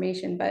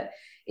transformation. But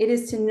it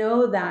is to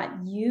know that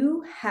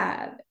you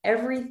have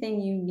everything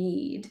you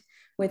need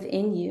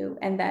within you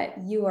and that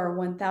you are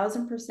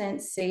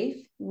 1000%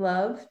 safe,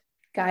 loved,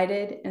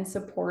 guided, and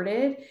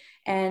supported.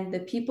 And the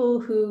people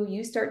who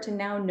you start to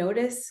now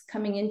notice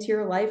coming into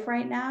your life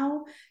right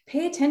now,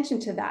 pay attention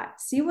to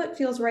that. See what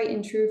feels right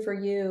and true for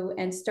you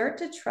and start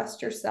to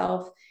trust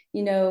yourself,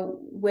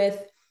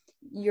 with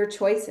your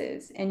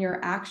choices and your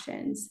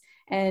actions.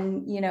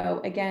 And,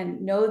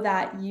 again, know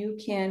that you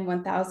can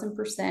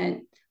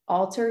 1000%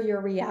 alter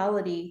your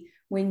reality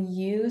when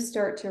you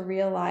start to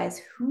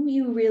realize who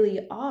you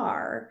really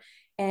are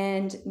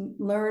and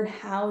learn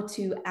how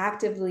to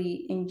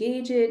actively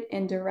engage it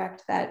and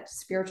direct that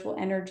spiritual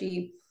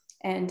energy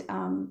and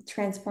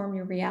transform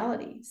your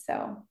reality.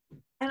 So,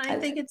 And I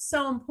as, think it's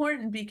so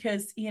important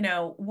because,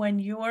 when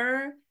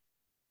you're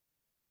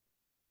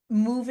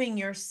moving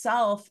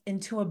yourself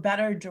into a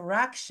better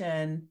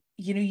direction,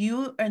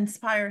 you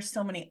inspire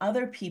so many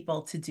other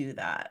people to do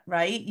that,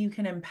 right? You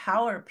can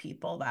empower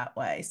people that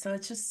way. So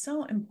it's just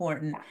so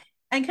important.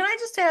 And can I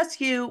just ask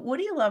you, what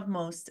do you love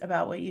most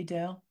about what you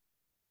do?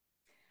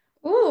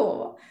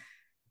 ooh,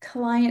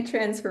 client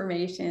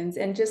transformations.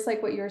 And just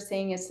like what you were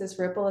saying, it's this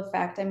ripple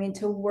effect. I mean,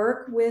 to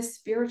work with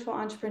spiritual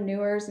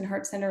entrepreneurs and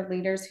heart-centered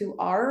leaders who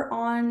are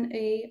on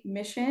a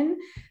mission,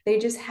 they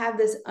just have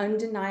this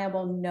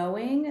undeniable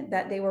knowing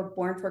that they were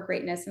born for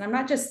greatness. And I'm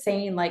not just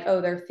saying like,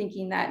 oh, they're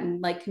thinking that and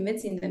like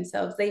convincing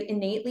themselves. They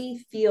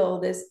innately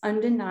feel this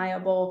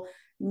undeniable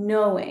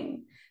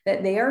knowing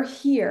that they are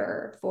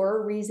here for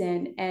a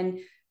reason and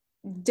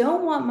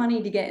don't want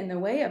money to get in the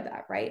way of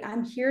that, right?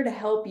 I'm here to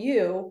help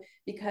you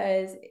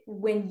because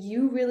when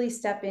you really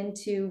step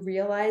into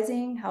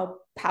realizing how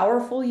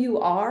powerful you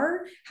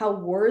are, how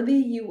worthy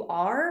you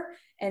are,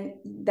 and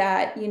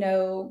that,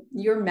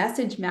 your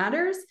message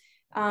matters,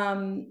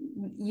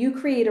 you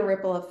create a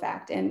ripple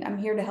effect. And I'm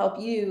here to help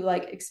you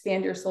like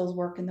expand your soul's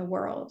work in the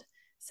world.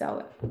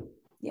 So,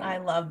 yeah. I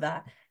love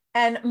that.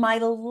 And my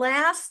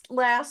last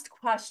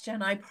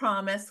question, I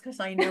promise, because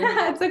I know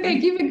It's okay. we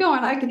Keep it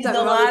going. I can used talk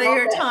a about this lot of all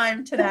your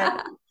time today.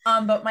 day.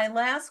 But my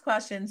last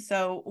question,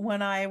 so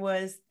when I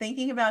was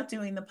thinking about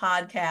doing the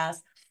podcast,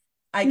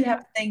 I Yeah.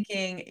 kept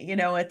thinking,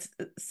 it's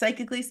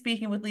psychically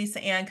speaking with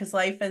Lisa Ann, because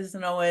life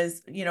isn't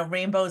always,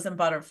 rainbows and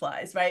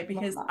butterflies, right? Love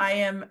Because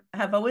that.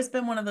 have always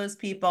been one of those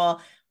people,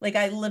 like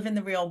I live in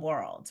the real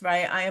world,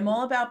 right? I am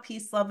all about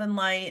peace, love, and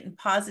light and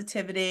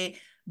positivity.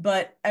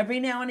 But every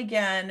now and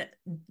again,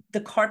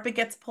 the carpet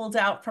gets pulled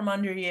out from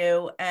under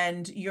you,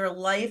 and your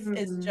life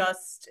is Mhm.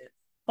 just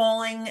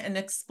falling and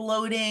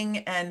exploding.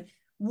 And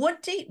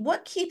what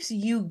keeps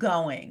you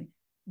going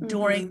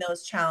during Mhm.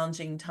 those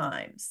challenging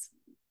times?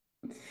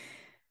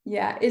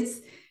 Yeah,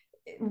 it's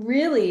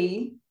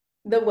really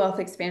the wealth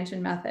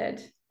expansion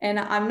method. And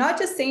I'm not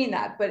just saying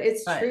that, but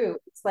it's Right. true.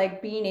 It's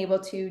like being able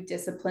to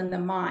discipline the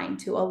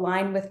mind, to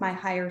align with my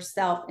higher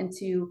self, and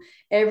to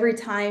every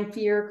time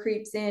fear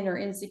creeps in or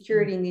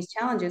insecurity in these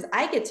challenges,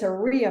 I get to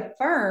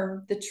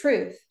reaffirm the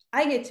truth.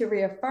 I get to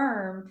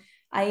reaffirm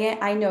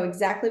I know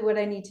exactly what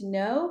I need to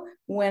know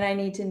when I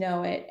need to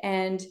know it.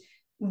 And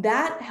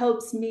that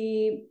helps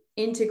me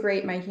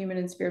integrate my human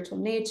and spiritual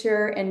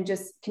nature and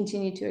just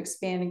continue to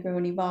expand and grow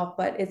and evolve.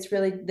 But it's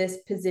really this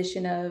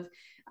position of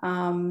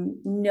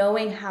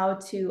knowing how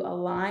to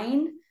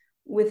align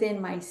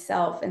within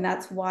myself. And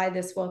that's why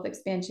this wealth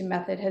expansion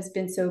method has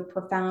been so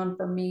profound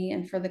for me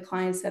and for the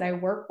clients that I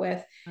work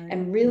with, Right.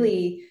 and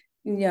really,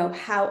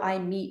 how I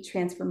meet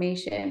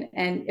transformation.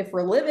 And if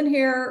we're living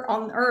here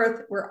on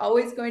earth, we're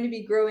always going to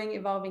be growing,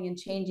 evolving, and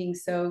changing.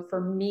 So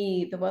for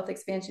me, the wealth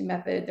expansion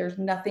method, there's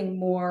nothing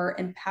more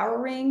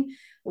empowering,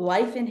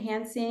 life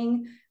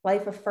enhancing,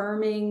 life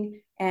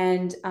affirming,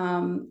 and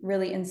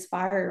really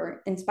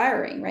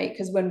inspiring, right?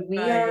 Because when we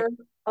Right. are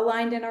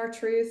aligned in our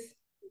truth,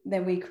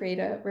 then we create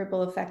a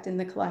ripple effect in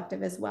the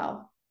collective as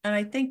well. And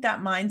I think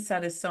that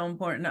mindset is so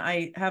important.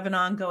 I have an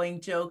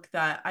ongoing joke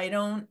that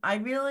I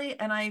really,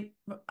 and I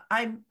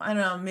don't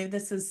know, maybe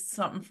this is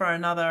something for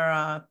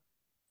another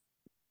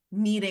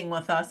meeting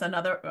with us,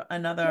 another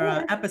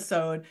Sure.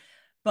 episode.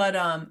 But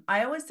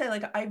I always say,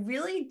 like, I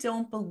really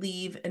don't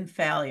believe in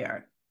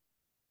failure.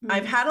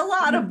 I've Mm. had a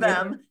lot Me of too.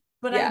 them,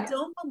 but I Yeah.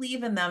 don't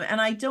believe in them.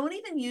 And I don't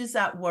even use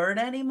that word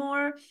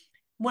anymore.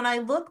 When I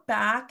look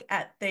back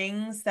at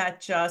things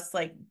that just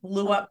like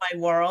blew up my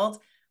world,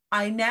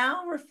 I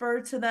now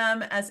refer to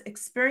them as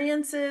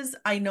experiences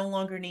I no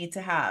longer need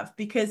to have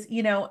because,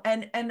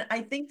 and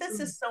I think this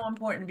is so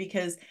important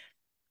because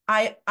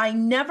I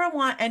never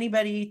want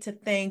anybody to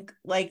think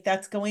like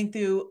that's going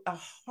through a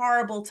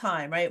horrible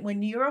time, right?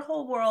 When your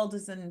whole world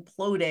is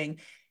imploding,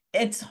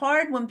 it's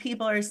hard when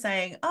people are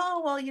saying,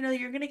 "Oh, well,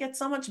 you're going to get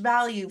so much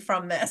value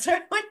from this."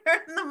 Right? When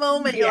you're in the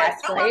moment, you're like,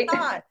 Yes, "No, I'm right.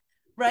 not."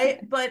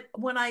 Right? But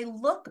when I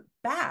look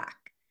back,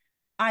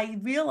 I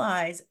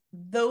realize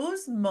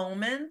those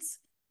moments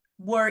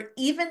were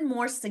even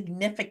more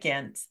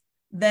significant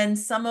than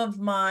some of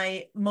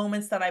my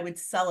moments that I would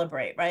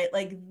celebrate, right?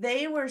 Like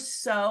they were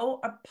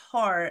so a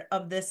part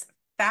of this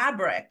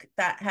fabric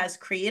that has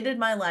created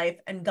my life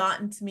and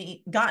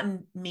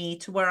gotten me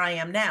to where I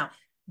am now.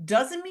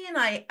 Doesn't mean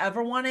I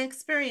ever want to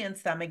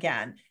experience them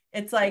again.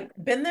 It's Yeah. like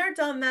been there,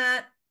 done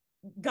that,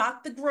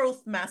 got the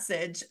growth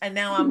message, and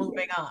now I'm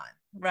moving on,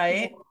 Yeah.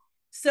 right?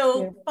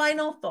 So,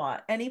 final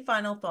thought, any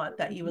final thought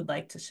that you would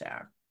like to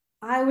share?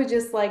 I would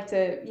just like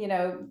to,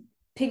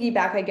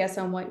 piggyback, I guess,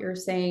 on what you're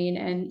saying.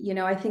 And,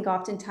 I think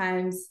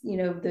oftentimes,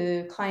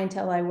 the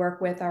clientele I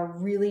work with are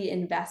really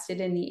invested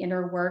in the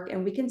inner work,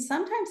 and we can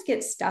sometimes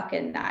get stuck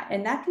in that.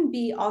 And that can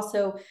be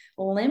also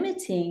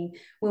limiting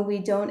when we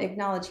don't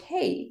acknowledge,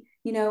 hey,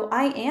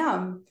 I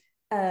am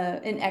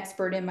an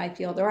expert in my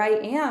field, or I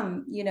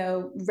am,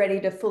 ready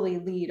to fully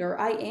lead, or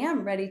I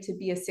am ready to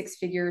be a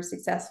six-figure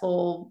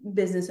successful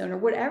business owner,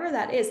 whatever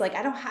that is. Like,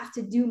 I don't have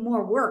to do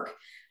more work.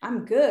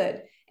 I'm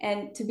good.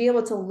 And to be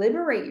able to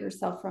liberate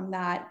yourself from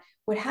that,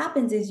 what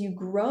happens is you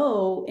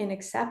grow in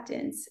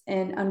acceptance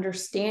and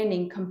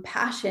understanding,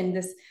 compassion,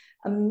 this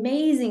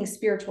amazing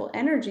spiritual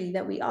energy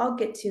that we all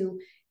get to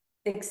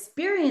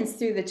experience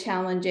through the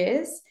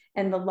challenges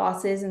and the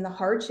losses and the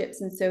hardships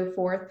and so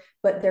forth.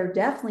 But they're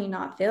definitely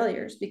not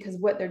failures, because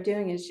what they're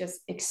doing is just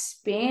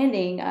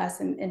expanding us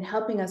and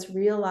helping us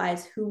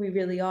realize who we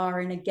really are.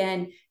 And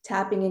again,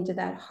 tapping into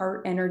that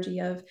heart energy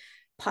of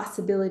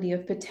possibility,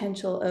 of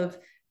potential, of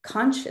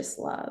conscious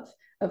love,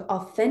 of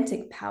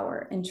authentic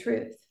power and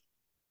truth.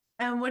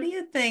 And what do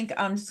you think?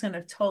 I'm just going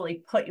to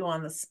totally put you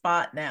on the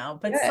spot now,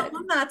 but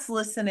someone Good. that's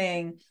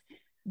listening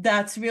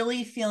that's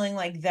really feeling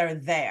like they're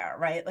there,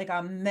 right? Like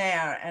I'm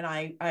there and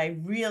I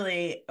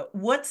really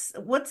what's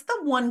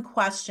the one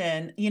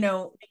question,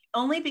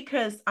 only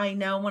because I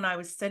know when I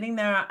was sitting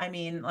there, I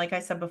mean, like I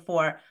said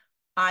before,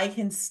 I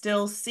can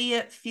still see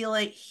it, feel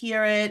it,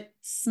 hear it,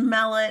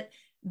 smell it.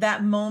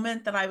 That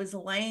moment that I was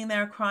laying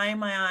there crying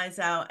my eyes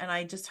out and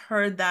I just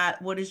heard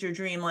that, what does your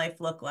dream life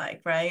look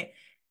like, right?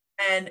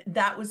 And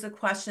that was a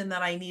question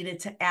that I needed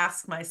to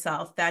ask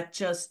myself that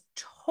just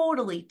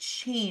totally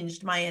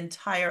changed my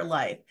entire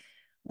life.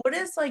 What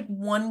is like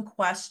one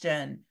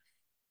question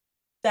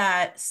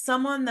that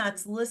someone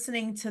that's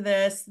listening to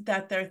this,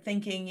 that they're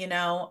thinking,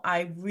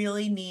 I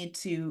really need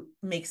to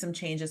make some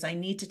changes. I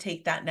need to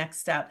take that next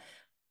step.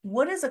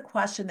 What is a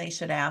question they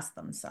should ask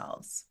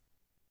themselves?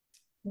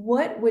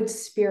 What would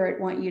spirit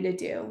want you to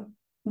do?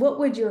 What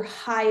would your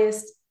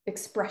highest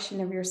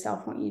expression of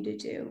yourself want you to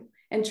do?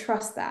 And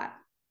trust that.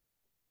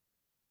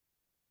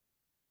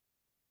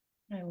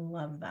 I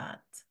love that.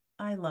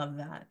 I love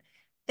that.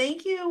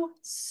 Thank you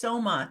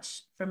so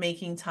much for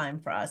making time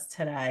for us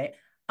today.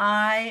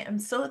 I am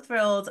so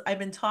thrilled. I've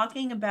been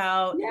talking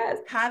about Yes.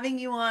 having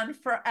you on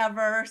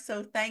forever.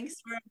 So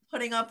thanks for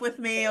putting up with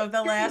me over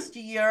the last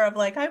year of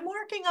like, I'm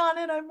working on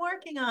it. I'm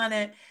working on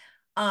it.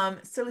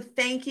 So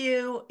thank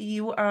you.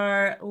 You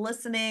are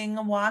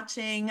listening,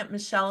 watching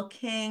Michelle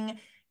King.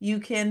 You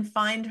can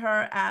find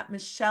her at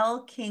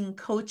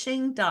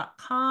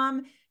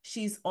michellekingcoaching.com.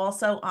 She's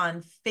also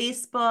on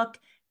Facebook,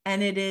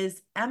 and it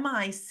is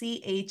Michelle,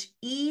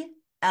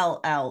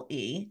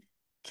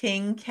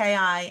 King,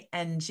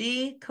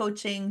 King,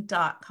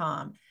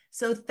 coaching.com.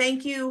 So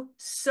thank you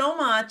so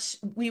much.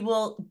 We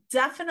will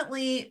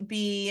definitely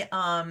be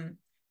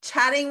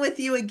chatting with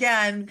you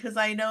again because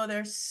I know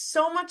there's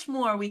so much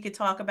more we could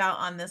talk about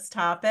on this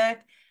topic.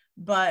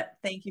 But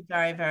thank you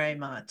very, very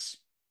much.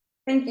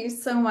 Thank you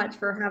so much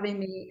for having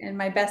me, and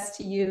my best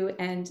to you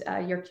and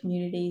your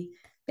community.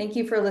 Thank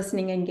you for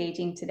listening and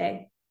engaging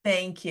today.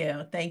 Thank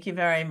you. Thank you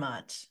very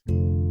much.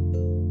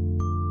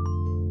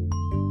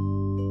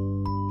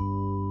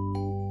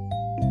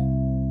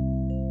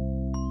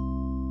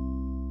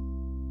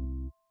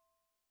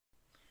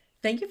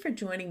 Thank you for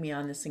joining me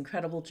on this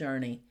incredible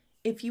journey.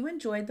 If you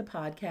enjoyed the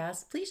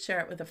podcast, please share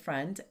it with a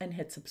friend and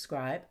hit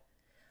subscribe.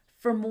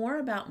 For more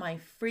about my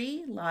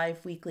free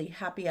live weekly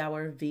happy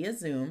hour via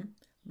Zoom,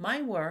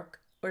 my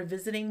work, or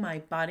visiting my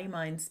Body,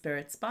 Mind,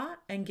 Spirit spa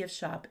and gift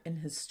shop in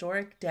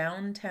historic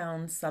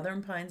downtown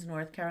Southern Pines,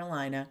 North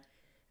Carolina,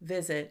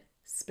 visit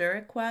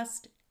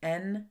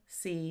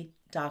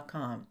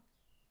spiritquestnc.com.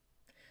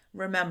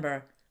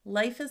 Remember,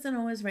 life isn't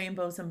always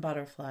rainbows and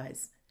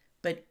butterflies,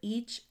 but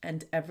each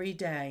and every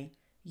day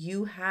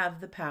you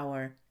have the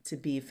power to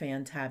be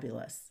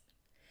fantabulous.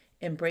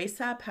 Embrace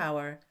that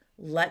power,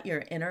 let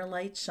your inner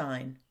light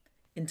shine.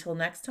 Until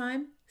next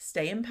time,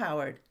 stay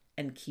empowered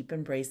and keep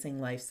embracing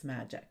life's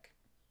magic.